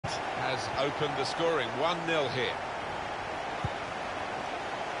opened the scoring. 1-0 here.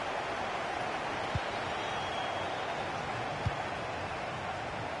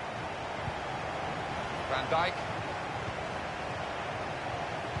 Van Dijk.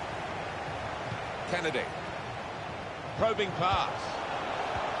 Kennedy. Probing pass.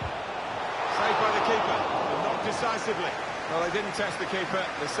 Saved by the keeper, but not decisively. Well, they didn't test the keeper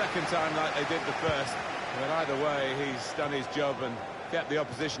the second time like they did the first. But either way, he's done his job and kept the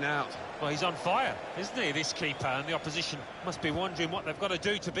opposition out. Well, he's on fire, isn't he, this keeper? And the opposition must be wondering what they've got to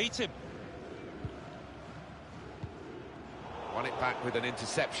do to beat him. Won it back with an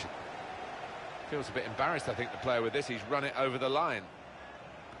interception. Feels a bit embarrassed, I think, the player with this. He's run it over the line.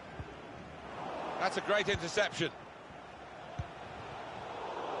 That's a great interception.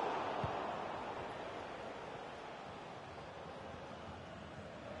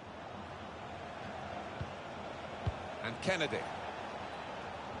 And Kennedy.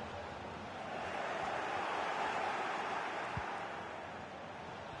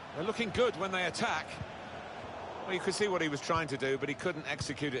 They're looking good when they attack. Well, you could see what he was trying to do, but he couldn't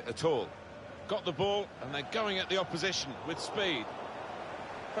execute it at all. Got the ball, and they're going at the opposition with speed.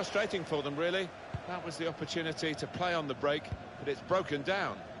 Frustrating for them, really. That was the opportunity to play on the break, but it's broken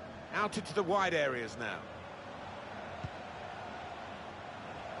down. Out into the wide areas now.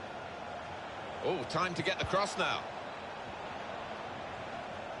 Oh, time to get the cross now.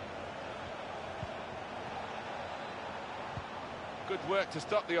 Good work to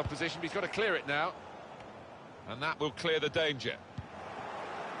stop the opposition, but he's got to clear it now. And that will clear the danger.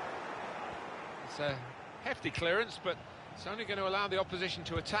 It's a hefty clearance, but it's only going to allow the opposition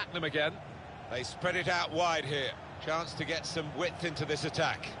to attack them again. They spread it out wide here. Chance to get some width into this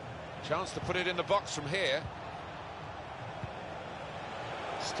attack. Chance to put it in the box from here.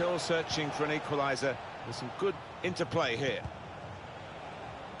 Still searching for an equaliser with some good interplay here.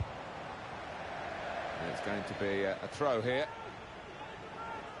 There's going to be a throw here.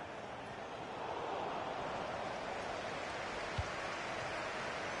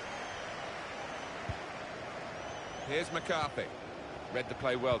 Here's McCarthy. Read the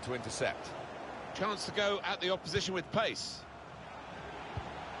play well to intercept. Chance to go at the opposition with pace.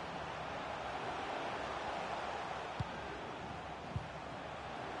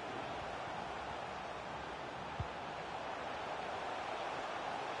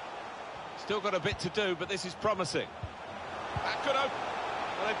 Still got a bit to do, but this is promising. That could open.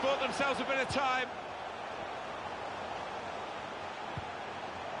 Well, they bought themselves a bit of time.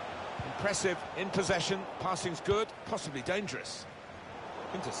 Impressive in possession, passing's good, possibly dangerous.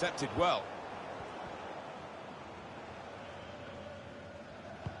 Intercepted well.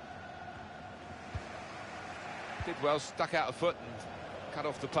 Did well, stuck out a foot and cut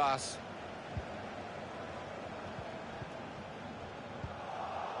off the pass.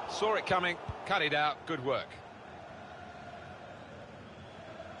 Saw it coming, cut it out, good work.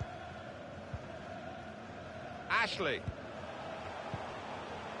 Ashley.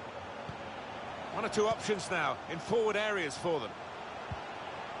 One or two options now in forward areas for them.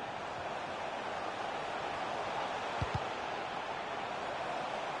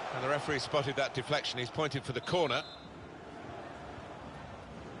 And the referee spotted that deflection. He's pointed for the corner.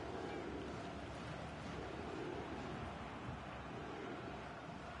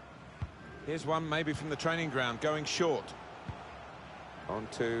 Here's one maybe from the training ground, going short. On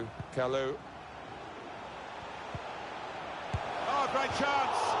to Kalou. Oh, great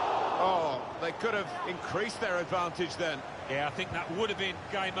chance! Oh, they could have increased their advantage then. Yeah, I think that would have been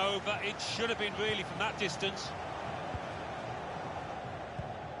game over. It should have been really from that distance.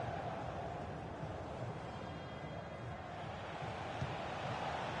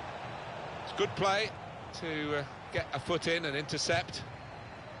 It's good play to get a foot in and intercept.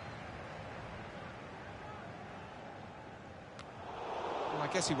 Well,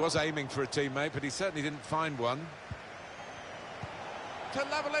 I guess he was aiming for a teammate, but he certainly didn't find one. To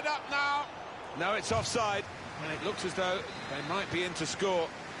level it up now. No, it's offside, and it looks as though they might be in to score.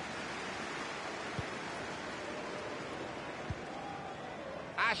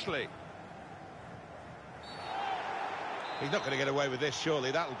 Ashley. He's not going to get away with this,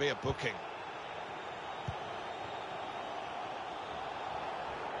 surely. That'll be a booking.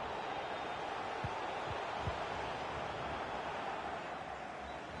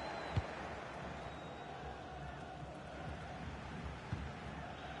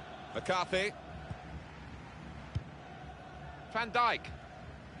 McCarthy. Van Dijk.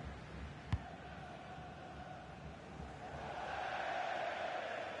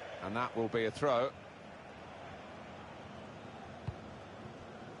 And that will be a throw.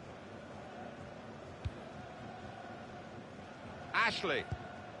 Ashley.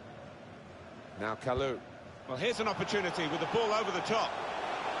 Now Kalou. Well, here's an opportunity with the ball over the top.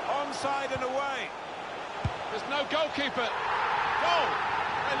 Onside and away. There's no goalkeeper. Goal!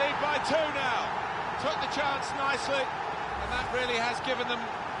 They lead by 2 now. Took the chance nicely, and that really has given them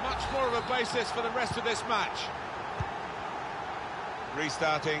much more of a basis for the rest of this match.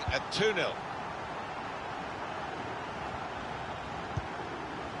 Restarting at 2-0.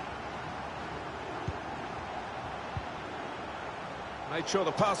 Made sure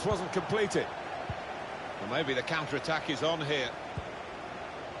the pass wasn't completed. Well, maybe the counter-attack is on here.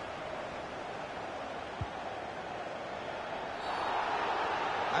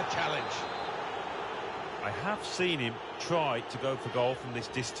 A challenge. I have seen him try to go for goal from this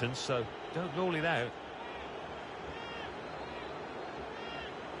distance, so don't rule it out.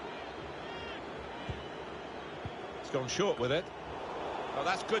 He's gone short with it. Oh,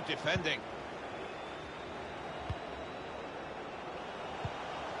 that's good defending.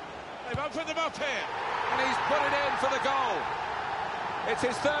 They've opened them up here. And he's put it in for the goal. It's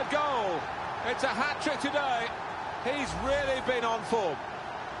his 3rd goal. It's a hat-trick today. He's really been on form.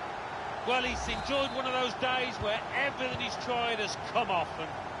 Well, he's enjoyed one of those days where everything he's tried has come off, and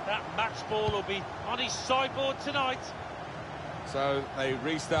that match ball will be on his sideboard tonight. So they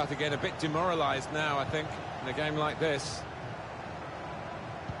restart again, a bit demoralised now, I think, in a game like this.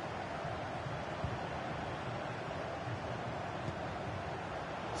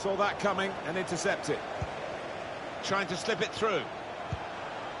 Saw that coming and intercepted. Trying to slip it through.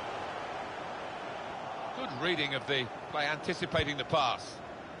 Good reading of the play, anticipating the pass.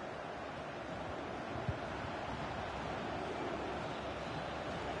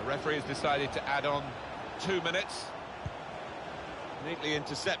 The referee has decided to add on 2 minutes. Neatly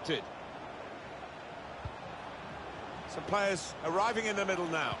intercepted. Some players arriving in the middle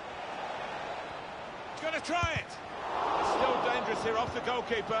now. He's going to try it. It's still dangerous here off the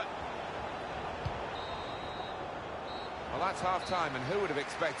goalkeeper. Well, that's half-time, and who would have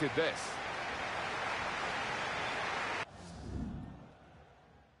expected this?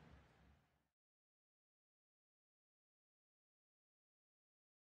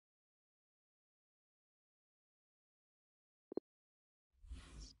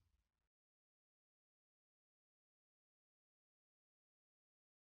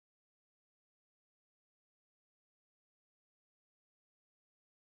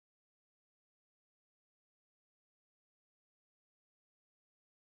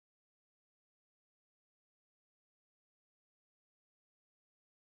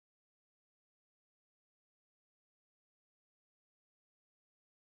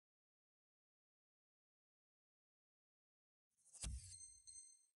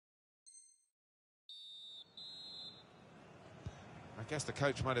 I guess the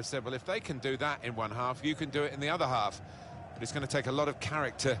coach might have said, well, if they can do that in one half, you can do it in the other half. But it's going to take a lot of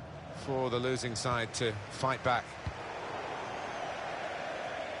character for the losing side to fight back.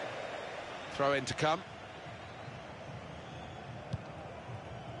 Throw in to come.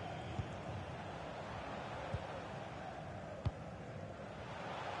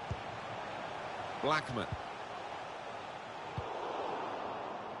 Blackman.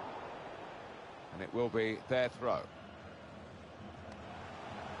 And it will be their throw.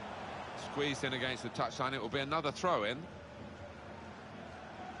 Squeezed in against the touchline, it will be another throw-in.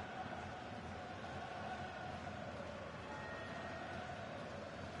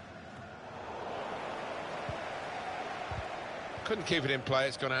 Couldn't keep it in play,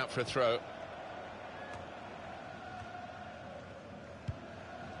 it's gone out for a throw.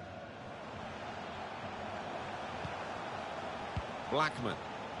 Blackman.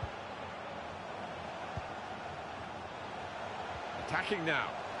 Attacking now.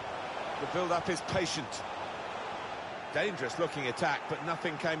 The build-up is patient. Dangerous looking attack, but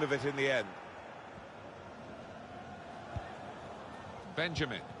nothing came of it in the end.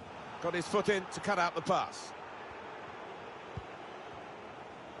 Benjamin. Got his foot in to cut out the pass.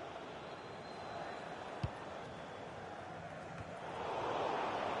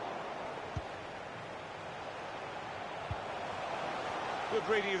 Good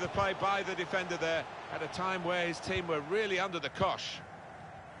reading of the play by the defender there at a time where his team were really under the cosh.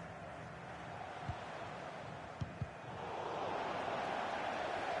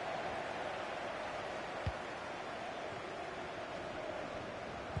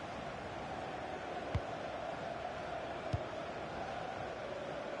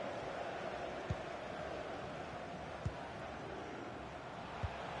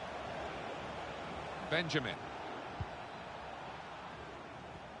 Benjamin.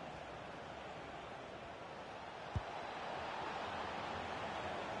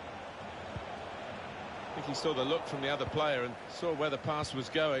 I think he saw the look from the other player and saw where the pass was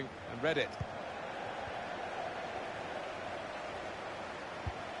going and read it.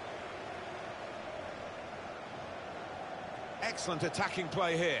 Excellent attacking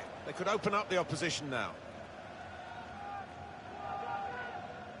play here. They could open up the opposition now.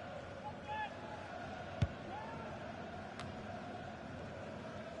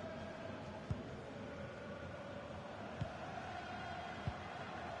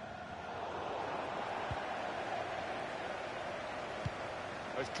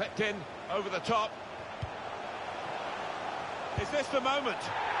 It's clipped in over the top. Is this the moment?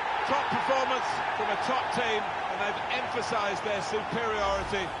 Top performance from a top team, and they've emphasised their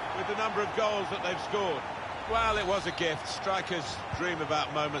superiority with the number of goals that they've scored. Well, it was a gift. Strikers dream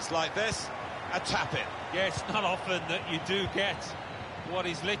about moments like this. A tap-in. Yeah, it's not often that you do get what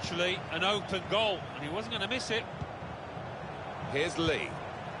is literally an open goal, and he wasn't going to miss it. Here's Lee.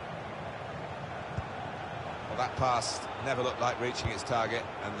 Well, that pass never looked like reaching its target,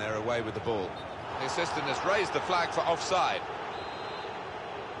 and they're away with the ball. The assistant has raised the flag for offside.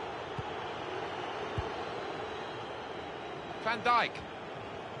 Van Dijk.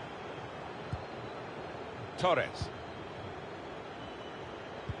 Torres.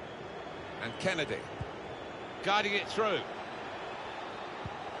 And Kennedy. Guiding it through.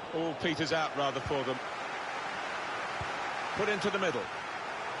 All peters out rather for them. Put into the middle.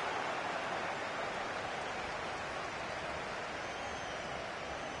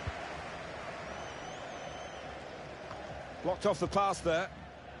 Blocked off the pass there.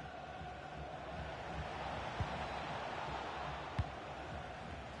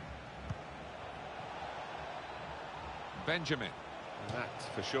 Benjamin. And that,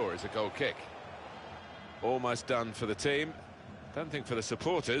 for sure, is a goal kick. Almost done for the team. Don't think for the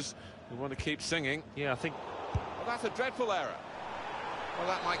supporters who want to keep singing. Yeah, I think... Well, that's a dreadful error. Well,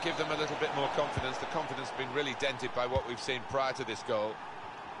 that might give them a little bit more confidence. The confidence has been really dented by what we've seen prior to this goal.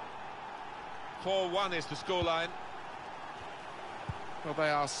 4-1 is the scoreline. Well,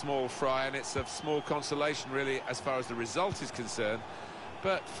 they are small fry, and it's of small consolation, really, as far as the result is concerned.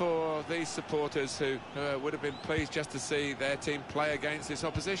 But for these supporters who would have been pleased just to see their team play against this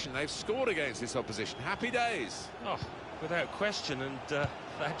opposition, they've scored against this opposition. Happy days. Oh, without question, and they're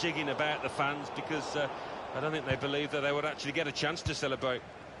jigging about the fans because I don't think they believe that they would actually get a chance to celebrate.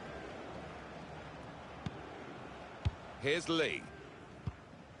 Here's Lee.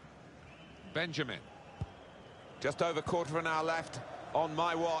 Benjamin. Just over quarter of an hour left on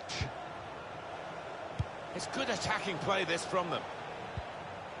my watch. It's good attacking play, this, from them.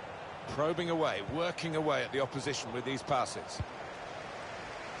 Probing away, working away at the opposition with these passes.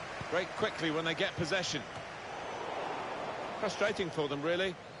 Break quickly when they get possession. Frustrating for them,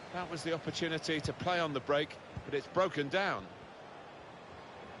 really. That was the opportunity to play on the break, but it's broken down.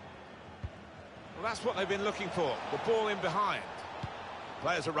 Well, that's what they've been looking for, the ball in behind.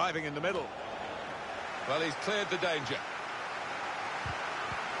 Players arriving in the middle. Well, he's cleared the danger.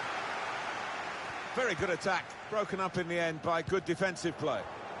 Very good attack, broken up in the end by good defensive play.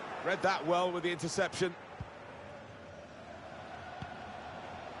 Read that well with the interception.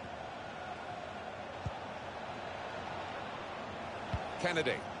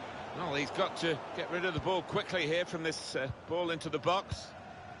 Kennedy. Well, he's got to get rid of the ball quickly here from this ball into the box.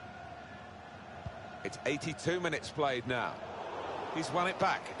 It's 82 minutes played now. He's won it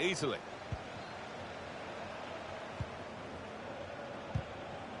back easily.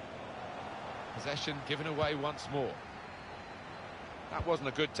 Possession given away once more. That wasn't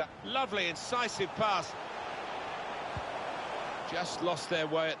a good Lovely, incisive pass. Just lost their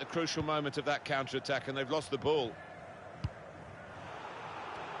way at the crucial moment of that counter-attack, and they've lost the ball.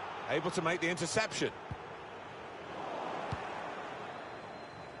 Able to make the interception.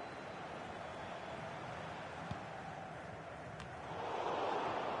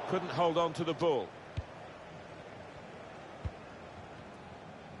 Couldn't hold on to the ball.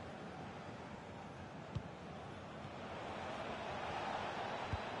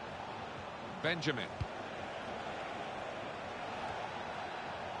 Benjamin.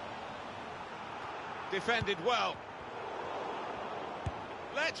 Defended well.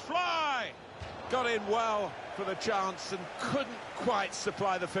 Let's fly! Got in well for the chance and couldn't quite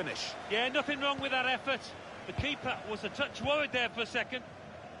supply the finish. Yeah, nothing wrong with that effort. The keeper was a touch worried there for a second.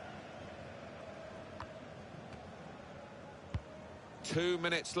 2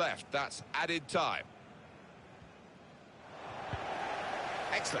 minutes left. That's added time.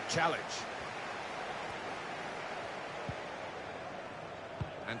 Excellent challenge.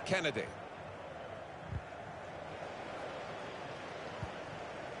 And Kennedy.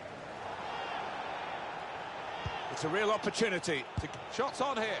 It's a real opportunity to... Shots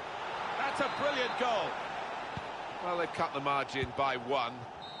on here. That's a brilliant goal. Well, they've cut the margin by 1,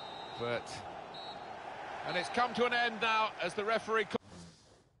 but... And it's come to an end now as the referee...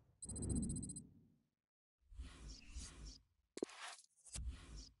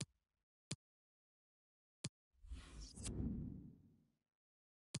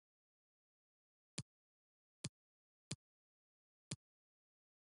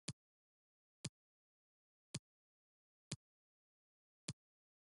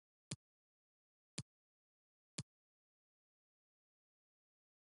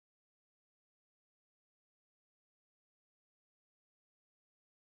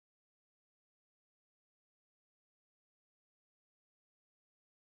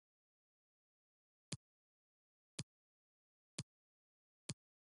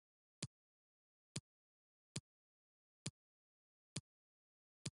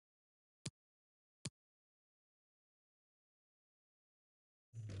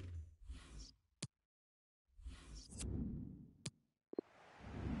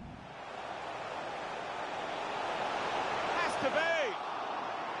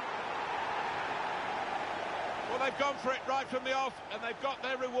 Well, they've gone for it right from the off, and they've got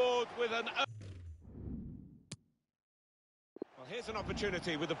their reward with an... Well, here's an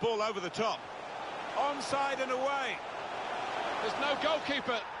opportunity with the ball over the top. Onside and away. There's no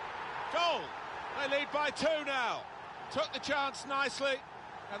goalkeeper. Goal! They lead by 2 now. Took the chance nicely,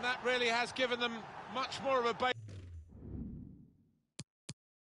 and that really has given them much more of a base.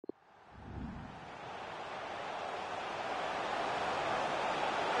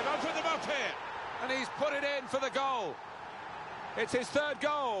 They've opened them up here, and he's put it in for the goal. It's his 3rd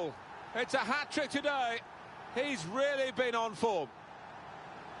goal. It's a hat-trick today. He's really been on form.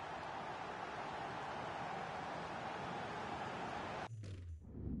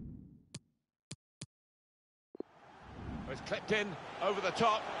 It's clipped in over the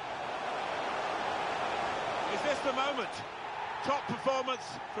top. Is this the moment? Top performance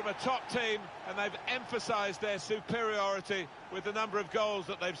from a top team, and they've emphasised their superiority with the number of goals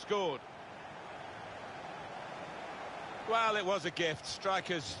that they've scored. Well, it was a gift.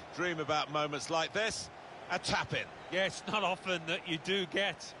 Strikers dream about moments like this. A tap-in. Yeah, it's not often that you do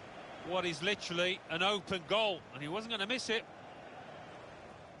get what is literally an open goal, and he wasn't going to miss it.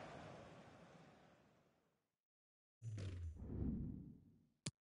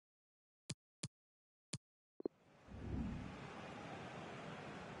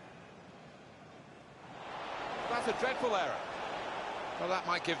 That's a dreadful error. Well, that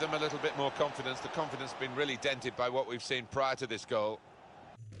might give them a little bit more confidence. The confidence has been really dented by what we've seen prior to this goal.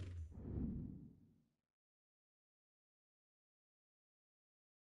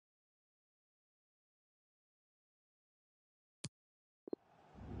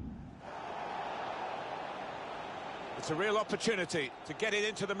 It's a real opportunity to get it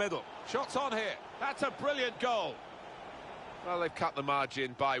into the middle. Shots on here. That's a brilliant goal. Well, they've cut the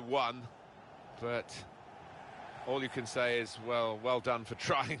margin by 1, but all you can say is, well done for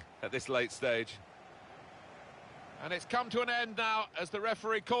trying at this late stage. And it's come to an end now as the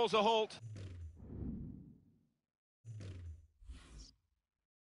referee calls a halt.